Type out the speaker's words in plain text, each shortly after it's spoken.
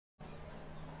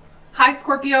Hi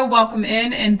Scorpio, welcome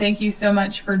in and thank you so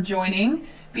much for joining.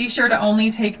 Be sure to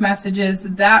only take messages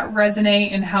that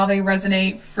resonate and how they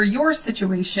resonate for your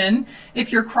situation.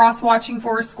 If you're cross-watching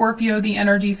for Scorpio, the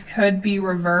energies could be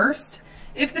reversed.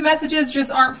 If the messages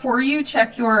just aren't for you,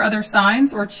 check your other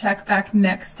signs or check back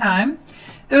next time.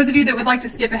 Those of you that would like to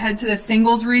skip ahead to the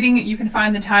singles reading, you can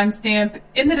find the timestamp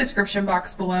in the description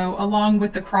box below, along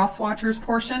with the cross-watchers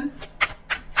portion.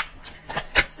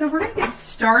 So we're going to get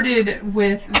started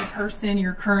with the person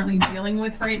you're currently dealing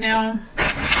with right now.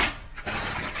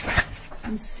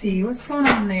 Let's see, what's going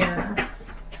on there?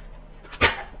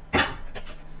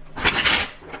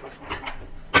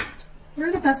 What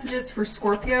are the messages for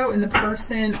Scorpio and the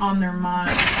person on their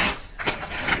mind?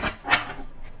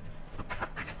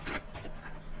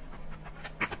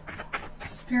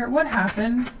 Spirit, what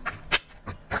happened?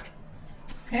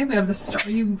 Okay, we have the star.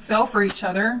 You fell for each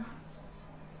other.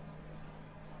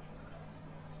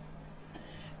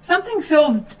 Something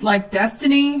feels like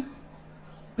destiny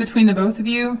between the both of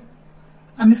you.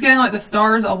 I'm just getting like the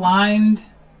stars aligned.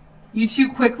 You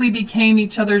two quickly became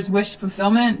each other's wish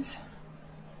fulfillment.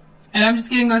 And I'm just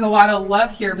getting there's a lot of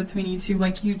love here between you two.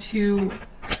 Like you two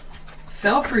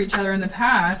fell for each other in the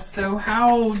past. So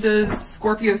how does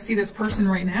Scorpio see this person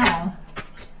right now?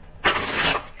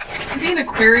 Could be an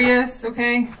Aquarius,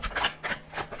 okay?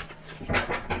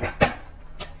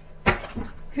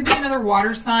 Could be another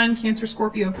water sign, Cancer,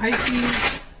 Scorpio,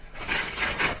 Pisces.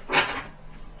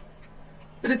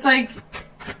 But it's like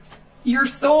your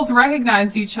souls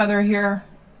recognize each other here.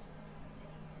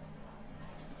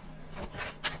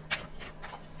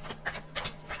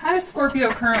 How does Scorpio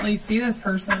currently see this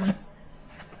person?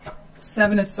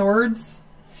 Seven of Swords.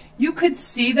 You could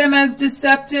see them as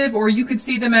deceptive, or you could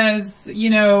see them as, you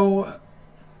know,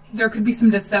 there could be some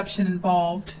deception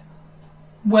involved.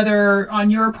 Whether on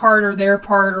your part or their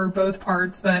part or both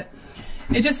parts, but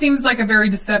it just seems like a very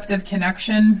deceptive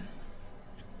connection.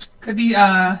 Could be,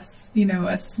 you know,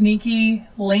 a sneaky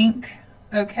link,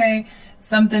 okay?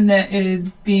 Something that is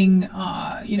being,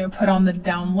 you know, put on the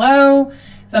down low,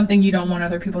 something you don't want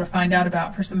other people to find out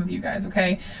about for some of you guys,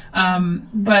 okay?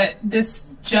 But this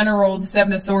general, the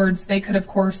Seven of Swords, they could, of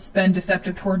course, been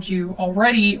deceptive towards you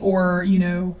already, or, you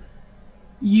know,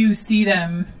 you see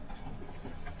them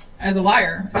as a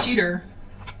liar, a cheater.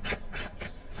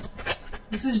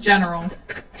 This is general.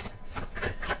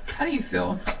 How do you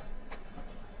feel?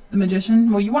 The Magician.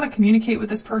 Well, you want to communicate with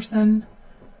this person.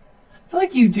 I feel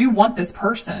like you do want this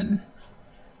person.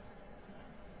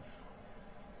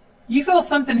 You feel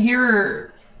something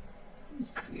here.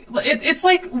 It's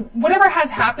like whatever has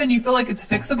happened, you feel like it's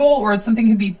fixable, or it's something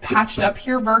can be patched up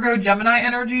here. Virgo, Gemini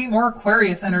energy, more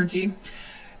Aquarius energy.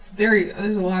 It's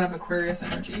there's a lot of Aquarius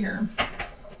energy here.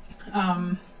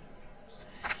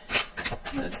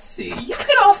 Let's see. You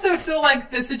could also feel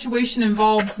like the situation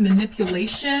involves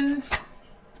manipulation.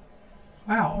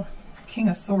 Wow. King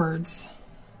of Swords.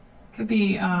 Could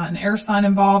be an air sign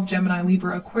involved. Gemini,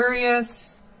 Libra,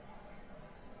 Aquarius.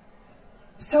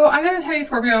 So I gotta tell you,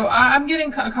 Scorpio, I'm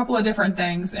getting a couple of different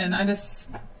things, and I'm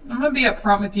gonna be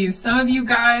upfront with you. Some of you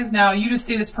guys, now you just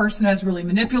see this person as really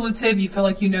manipulative. You feel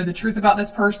like you know the truth about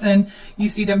this person. You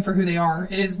see them for who they are.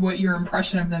 It is what your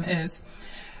impression of them is.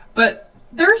 But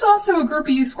there's also a group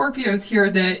of you Scorpios here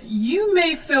that you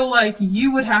may feel like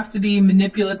you would have to be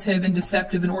manipulative and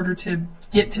deceptive in order to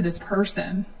get to this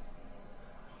person.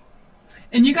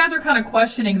 And you guys are kind of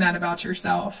questioning that about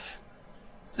yourself.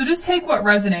 So just take what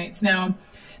resonates. Now,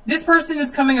 this person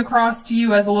is coming across to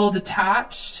you as a little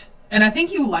detached. And I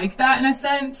think you like that in a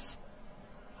sense.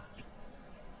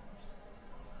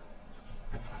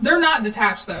 They're not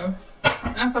detached though.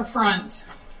 That's the front.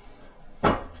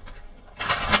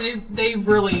 They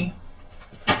really,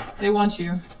 they want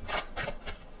you.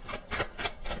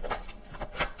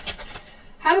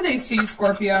 How do they see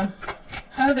Scorpio?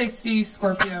 How do they see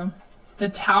Scorpio? The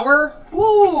Tower?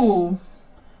 Ooh.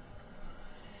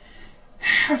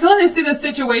 I feel like they see the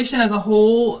situation as a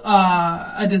whole,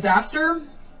 a disaster.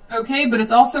 Okay, but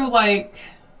it's also like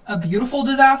a beautiful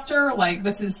disaster. Like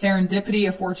this is serendipity,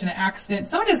 a fortunate accident.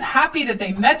 Someone is happy that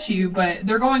they met you, but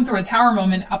they're going through a tower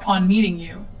moment upon meeting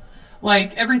you.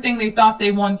 Like everything they thought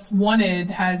they once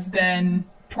wanted has been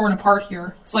torn apart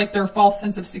here. It's like their false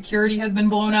sense of security has been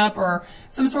blown up, or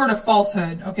some sort of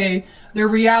falsehood, okay? Their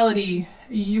reality,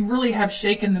 you really have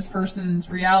shaken this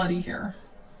person's reality here.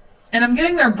 And I'm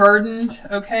getting they're burdened,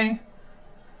 okay?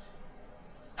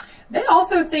 They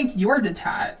also think you're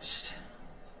detached.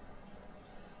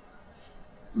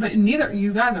 But neither,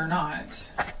 you guys are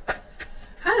not.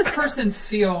 How does this person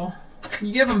feel?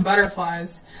 You give them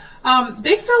butterflies.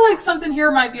 They feel like something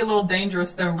here might be a little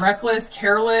dangerous though. Reckless,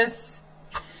 careless.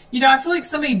 You know, I feel like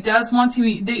somebody does want to,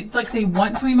 they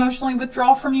want to emotionally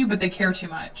withdraw from you, but they care too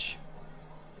much.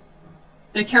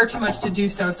 They care too much to do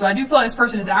so. So I do feel like this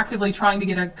person is actively trying to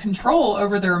get a control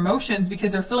over their emotions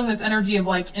because they're feeling this energy of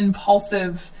like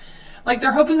impulsive, like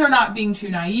they're hoping they're not being too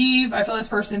naive. I feel this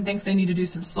person thinks they need to do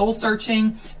some soul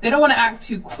searching. They don't want to act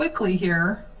too quickly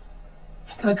here.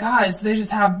 But guys, they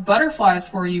just have butterflies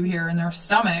for you here in their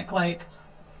stomach. Like,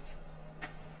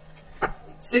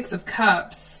 Six of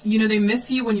Cups. You know, they miss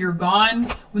you when you're gone.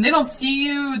 When they don't see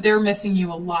you, they're missing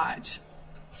you a lot.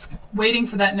 Waiting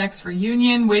for that next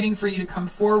reunion, waiting for you to come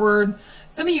forward.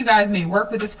 Some of you guys may work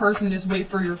with this person, just wait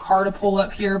for your car to pull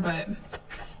up here, but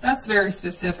that's very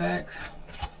specific.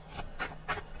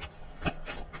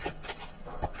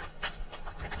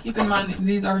 Keep in mind,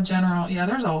 these are general. Yeah,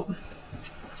 there's a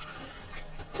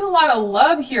lot of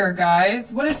love here,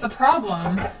 guys. What is the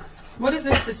problem? What is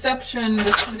this deception,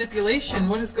 this manipulation?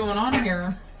 What is going on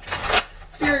here?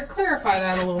 Spirit, clarify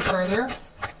that a little further.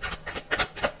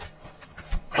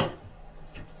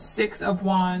 Six of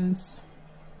Wands.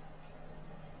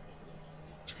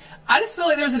 I just feel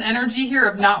like there's an energy here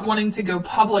of not wanting to go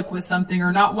public with something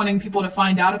or not wanting people to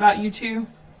find out about you two.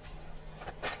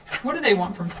 What do they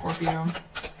want from Scorpio?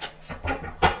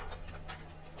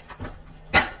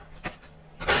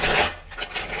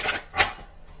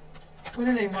 What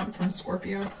do they want from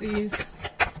Scorpio, please?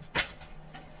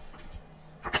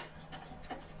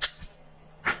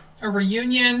 A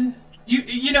reunion.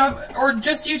 You know, or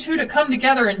just you two to come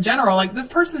together in general. Like, this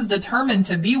person's determined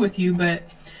to be with you, but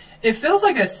it feels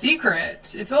like a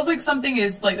secret. It feels like something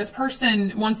is, like, this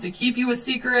person wants to keep you a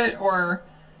secret, or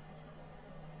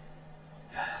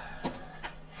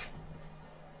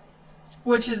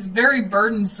which is very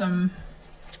burdensome.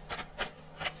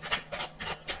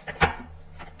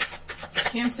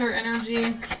 Cancer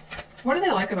energy. What do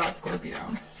they like about Scorpio?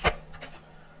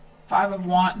 Five of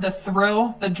Wands. The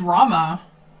thrill, the drama.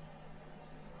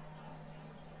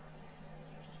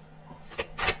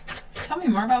 Tell me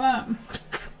more about that.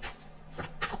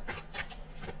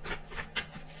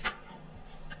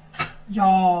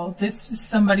 Y'all, this is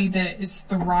somebody that is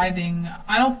thriving.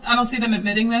 I don't see them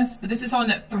admitting this, but this is someone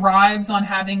that thrives on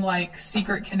having like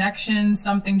secret connections,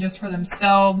 something just for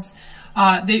themselves.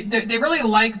 They really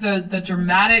like the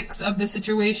dramatics of the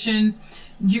situation.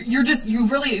 You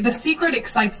really, the secret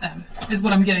excites them, is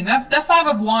what I'm getting. That Five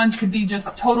of Wands could be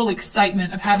just total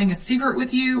excitement of having a secret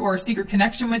with you or a secret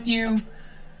connection with you.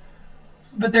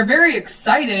 But they're very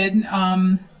excited.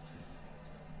 And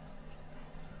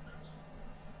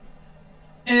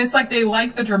it's like they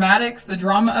like the dramatics, the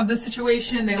drama of the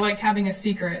situation. They like having a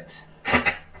secret.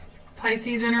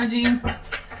 Pisces energy.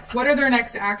 What are their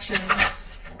next actions?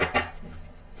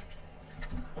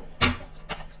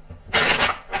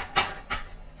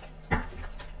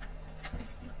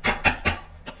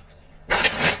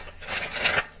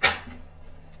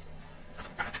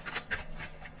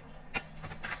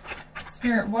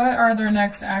 Spirit, what are their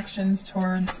next actions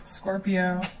towards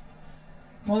Scorpio?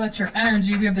 Well, that's your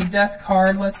energy. We have the Death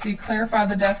card. Let's see. Clarify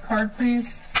the Death card,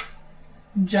 please.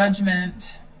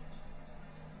 Judgment.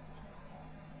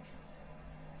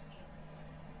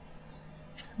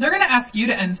 They're going to ask you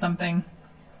to end something.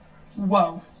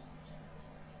 Whoa.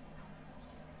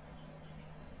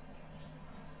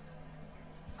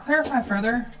 Clarify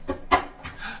further.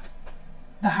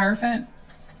 The Hierophant.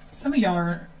 Some of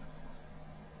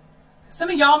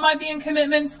y'all might be in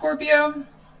commitment, Scorpio.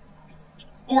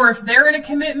 Or if they're in a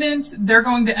commitment, they're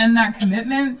going to end that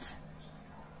commitment.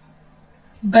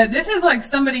 But this is like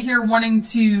somebody here wanting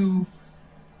to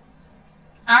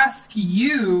ask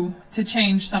you to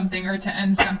change something or to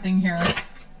end something here.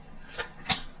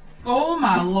 Oh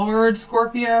my Lord,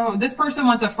 Scorpio. This person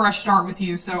wants a fresh start with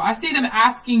you. So I see them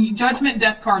asking you, Judgment,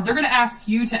 Death card. They're going to ask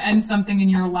you to end something in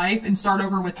your life and start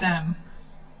over with them.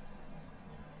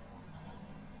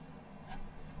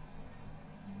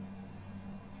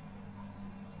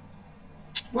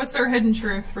 What's their hidden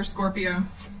truth for Scorpio?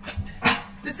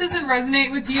 This doesn't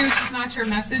resonate with you. This is not your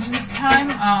message this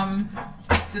time.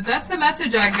 That's the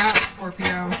message I got,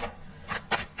 Scorpio.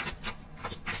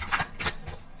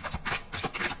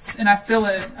 And I feel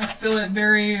it. I feel it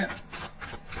very,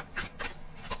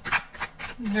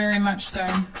 very much so.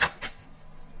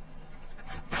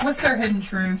 What's their hidden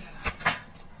truth?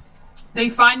 They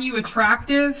find you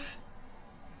attractive.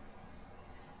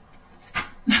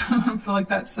 I feel like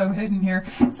that's so hidden here.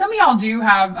 Some of y'all do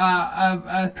have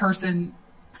a person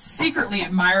secretly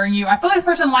admiring you. I feel like this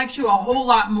person likes you a whole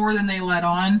lot more than they let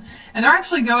on. And they're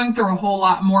actually going through a whole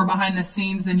lot more behind the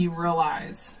scenes than you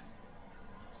realize.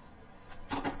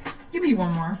 Give me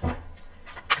one more.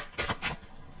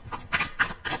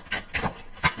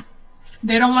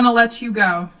 They don't want to let you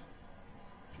go.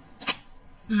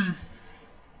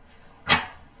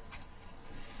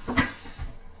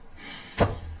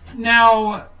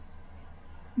 Now,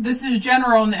 this is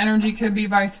general and the energy could be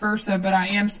vice versa, but I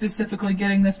am specifically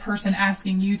getting this person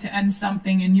asking you to end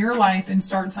something in your life and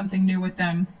start something new with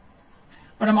them.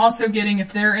 But I'm also getting,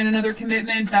 if they're in another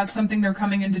commitment, that's something they're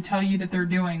coming in to tell you that they're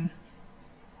doing.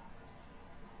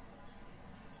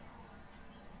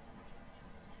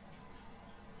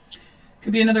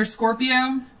 Could be another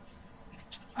Scorpio.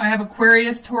 I have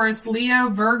Aquarius, Taurus, Leo,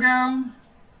 Virgo,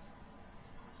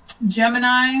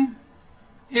 Gemini,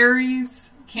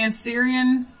 Aries,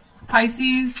 Cancerian,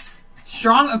 Pisces,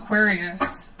 strong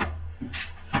Aquarius.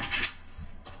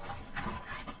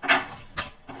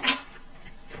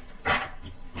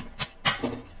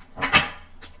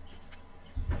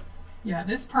 Yeah,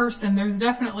 this person, there's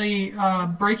definitely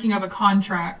breaking of a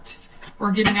contract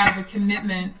or getting out of a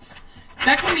commitment.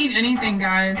 That can mean anything,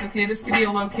 guys. Okay, this could be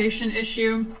a location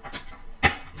issue.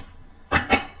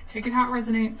 Take it how it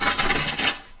resonates.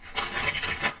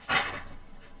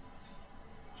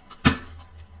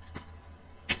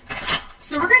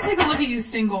 So we're going to take a look at you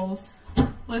singles.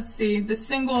 Let's see, the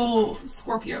single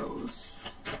Scorpios.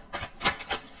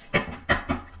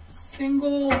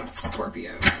 Single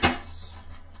Scorpios.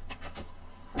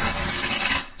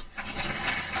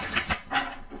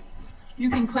 You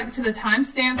can click to the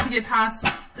timestamp to get past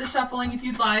the shuffling if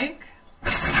you'd like.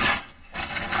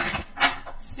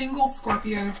 Single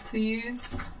Scorpios,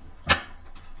 please.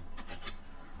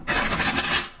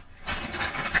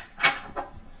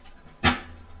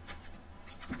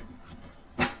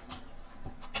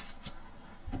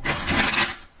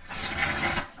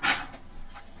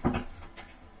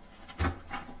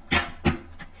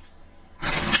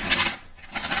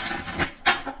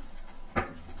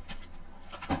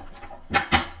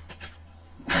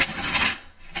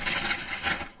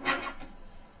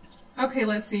 Okay,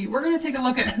 let's see. We're going to take a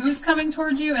look at who's coming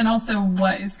towards you and also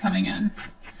what is coming in.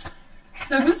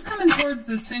 So who's coming towards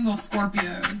the single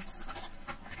Scorpios?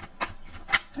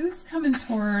 Who's coming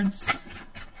towards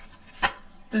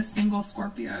the single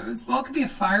Scorpios? Well, it could be a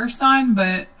fire sign,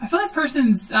 but I feel this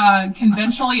person's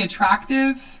conventionally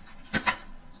attractive.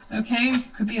 Okay,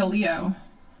 could be a Leo.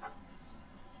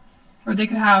 Or they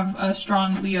could have a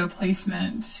strong Leo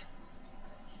placement.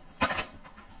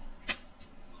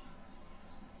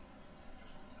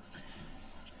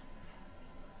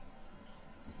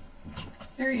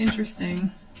 Very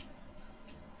interesting.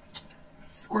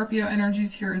 Scorpio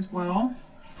energies here as well.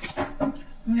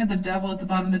 We have the devil at the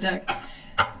bottom of the deck.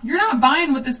 You're not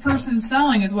buying what this person's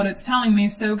selling is what it's telling me.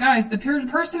 So guys, the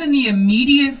person in the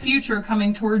immediate future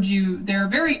coming towards you, they're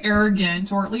very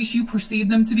arrogant, or at least you perceive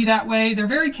them to be that way. They're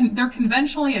they're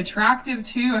conventionally attractive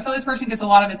too. I feel this person gets a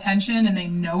lot of attention and they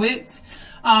know it.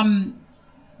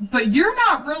 But you're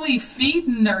not really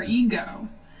feeding their ego.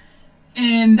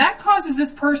 And that causes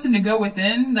this person to go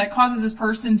within. That causes this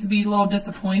person to be a little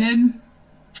disappointed.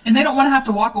 And they don't want to have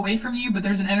to walk away from you, but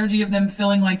there's an energy of them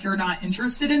feeling like you're not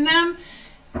interested in them.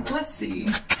 Let's see.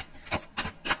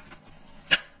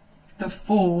 The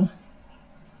Fool.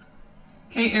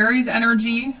 Okay, Aries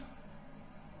energy.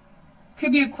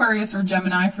 Could be Aquarius or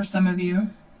Gemini for some of you.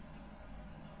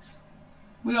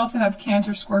 We also have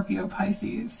Cancer, Scorpio,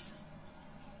 Pisces.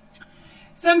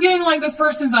 So I'm getting like this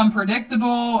person's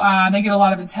unpredictable. They get a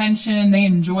lot of attention. They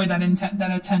enjoy that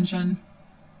attention.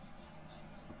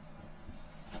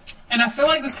 And I feel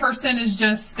like this person is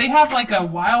just, they have like a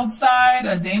wild side,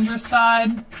 a dangerous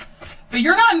side. But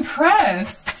you're not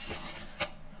impressed.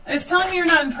 It's telling me you're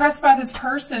not impressed by this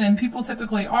person, and people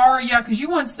typically are. Yeah, because you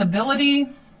want stability.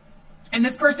 And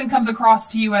this person comes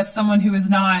across to you as someone who is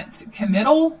not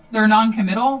committal. They're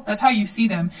non-committal. That's how you see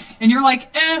them. And you're like,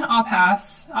 I'll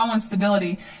pass. I want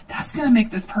stability. That's going to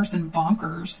make this person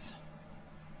bonkers.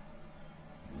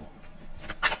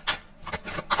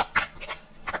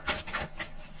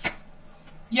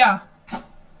 Yeah.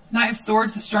 Knight of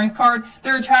Swords, the Strength card.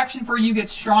 Their attraction for you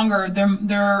gets stronger.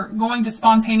 They're going to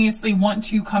spontaneously want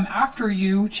to come after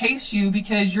you, chase you,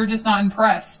 because you're just not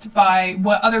impressed by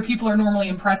what other people are normally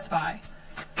impressed by.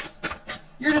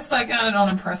 You're just like, don't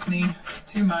impress me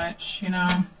too much, you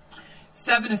know.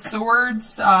 Seven of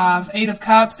Swords, Eight of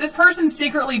Cups. This person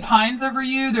secretly pines over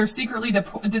you. They're secretly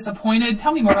disappointed.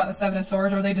 Tell me more about the Seven of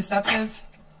Swords. Are they deceptive?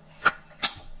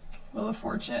 Wheel of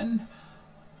Fortune.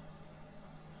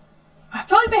 I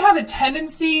feel like they have a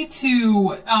tendency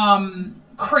to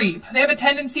creep. They have a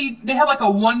tendency, they have like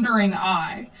a wandering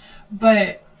eye.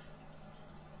 But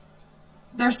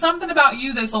there's something about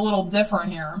you that's a little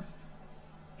different here.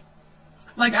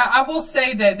 Like, I will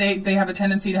say that they have a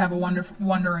tendency to have a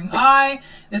wandering eye.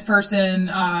 This person,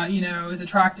 you know, is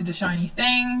attracted to shiny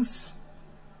things.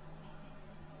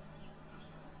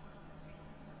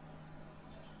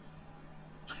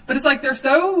 But it's like they're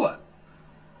so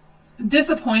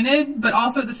disappointed, but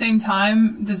also at the same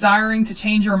time desiring to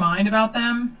change your mind about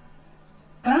them.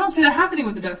 But I don't see that happening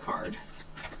with the Death card.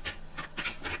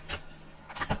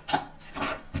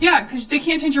 Yeah, because they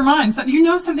can't change your mind. So you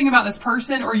know something about this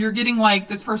person, or you're getting like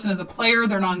this person is a player,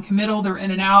 they're non-committal, they're in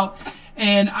and out.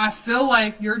 And I feel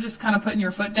like you're just kind of putting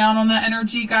your foot down on that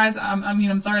energy, guys. I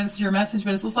mean, I'm sorry this is your message,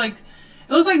 but it looks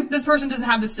like this person doesn't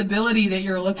have the stability that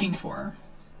you're looking for.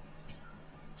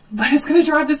 But it's going to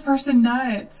drive this person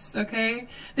nuts, okay?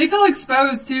 They feel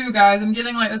exposed too, guys. I'm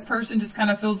getting like this person just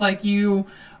kind of feels like you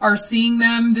are seeing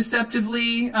them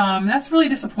deceptively. That's really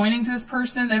disappointing to this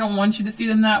person. They don't want you to see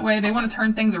them that way. They want to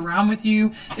turn things around with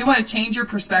you. They want to change your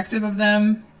perspective of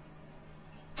them.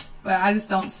 But I just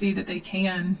don't see that they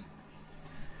can.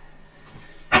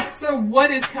 So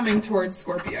what is coming towards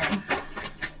Scorpio?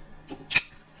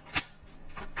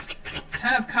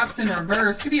 Ten of Cups in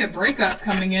reverse. Could be a breakup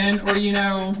coming in, or, you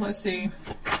know, let's see.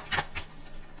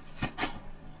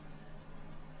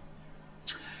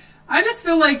 I just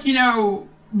feel like, you know,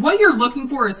 what you're looking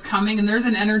for is coming, and there's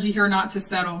an energy here not to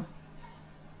settle.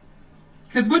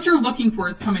 Because what you're looking for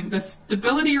is coming. The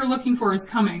stability you're looking for is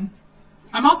coming.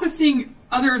 I'm also seeing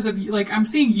others of you, like I'm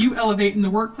seeing you elevate in the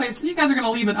workplace. So you guys are going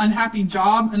to leave an unhappy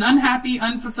job, an unhappy,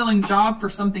 unfulfilling job for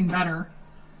something better.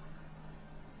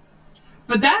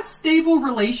 But that stable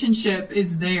relationship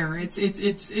is there. It's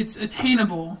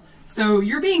attainable. So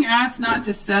you're being asked not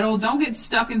to settle. Don't get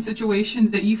stuck in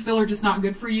situations that you feel are just not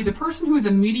good for you. The person who is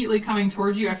immediately coming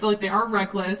towards you, I feel like they are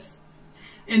reckless.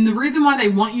 And the reason why they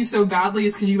want you so badly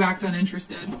is because you act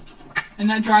uninterested. And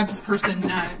that drives this person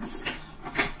nuts.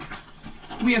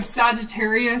 We have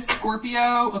Sagittarius,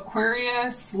 Scorpio,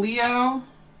 Aquarius, Leo,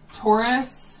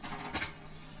 Taurus,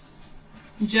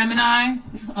 Gemini.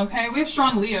 Okay, we have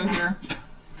strong Leo here.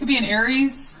 Could be an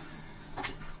Aries.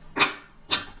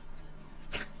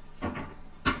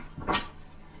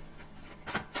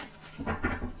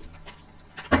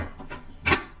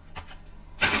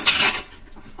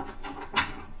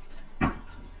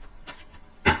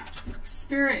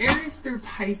 Spirit, Aries through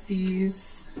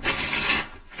Pisces.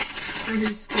 For who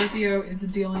Scorpio is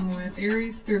dealing with.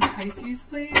 Aries through Pisces,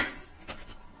 please.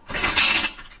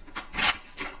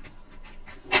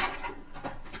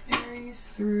 Aries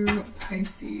through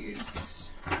Pisces.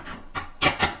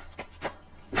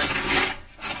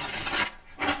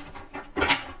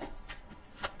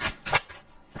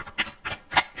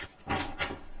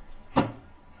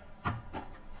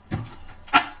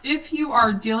 If you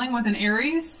are dealing with an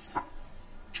Aries,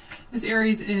 this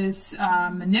Aries is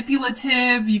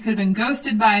manipulative. You could have been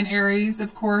ghosted by an Aries,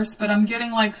 of course, but I'm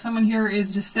getting like someone here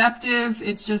is deceptive.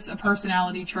 It's just a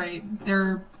personality trait.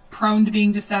 They're prone to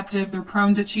being deceptive. They're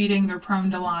prone to cheating. They're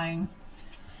prone to lying.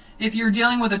 If you're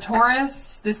dealing with a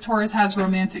Taurus, this Taurus has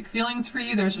romantic feelings for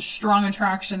you. There's a strong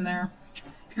attraction there.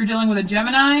 If you're dealing with a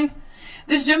Gemini,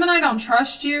 this Gemini don't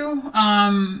trust you.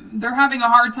 They're having a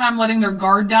hard time letting their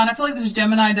guard down. I feel like this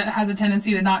Gemini has a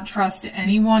tendency to not trust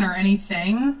anyone or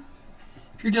anything.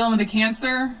 If you're dealing with a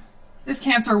Cancer, this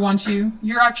Cancer wants you.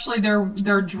 You're actually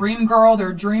their dream girl,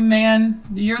 their dream man.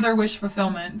 You're their wish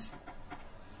fulfillment.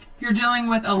 If you're dealing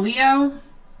with a Leo,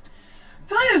 I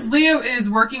feel like this Leo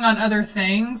is working on other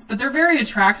things, but they're very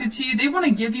attracted to you. They want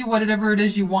to give you whatever it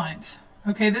is you want.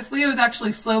 Okay, this Leo is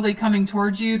actually slowly coming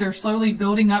towards you. They're slowly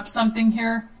building up something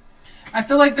here. I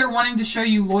feel like they're wanting to show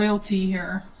you loyalty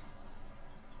here.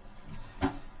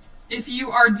 If you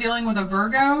are dealing with a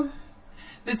Virgo,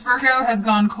 this Virgo has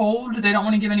gone cold. They don't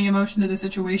want to give any emotion to the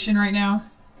situation right now.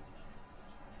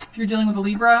 If you're dealing with a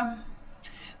Libra,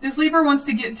 this Libra wants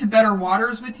to get to better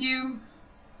waters with you.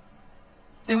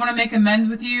 They want to make amends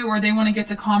with you, or they want to get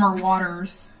to calmer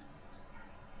waters.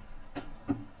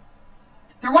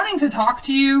 They're wanting to talk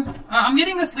to you. I'm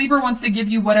getting this Libra wants to give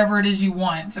you whatever it is you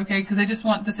want, okay? Because they just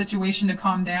want the situation to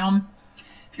calm down.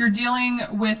 If you're dealing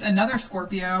with another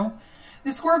Scorpio,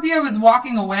 the Scorpio is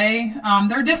walking away.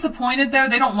 They're disappointed, though.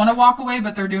 They don't want to walk away,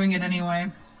 but they're doing it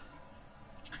anyway.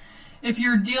 If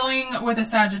you're dealing with a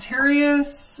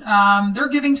Sagittarius, they're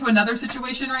giving to another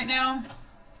situation right now.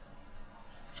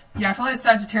 Yeah, I feel like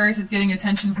Sagittarius is getting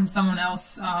attention from someone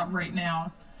else right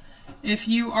now. If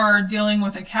you are dealing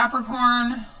with a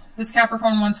Capricorn, this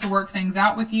Capricorn wants to work things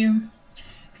out with you.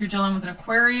 If you're dealing with an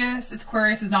Aquarius, this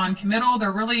Aquarius is non-committal.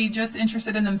 They're really just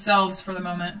interested in themselves for the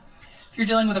moment. If you're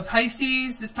dealing with a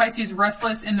Pisces, this Pisces is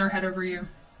restless in their head over you.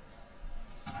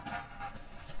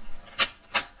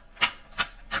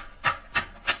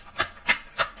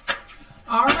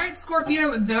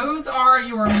 Scorpio, those are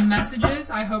your messages.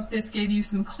 I hope this gave you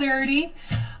some clarity.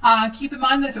 Keep in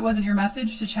mind that if it wasn't your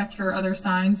message, to check your other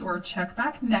signs or check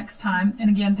back next time. And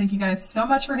again, thank you guys so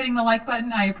much for hitting the like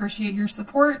button. I appreciate your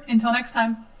support. Until next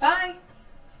time, bye.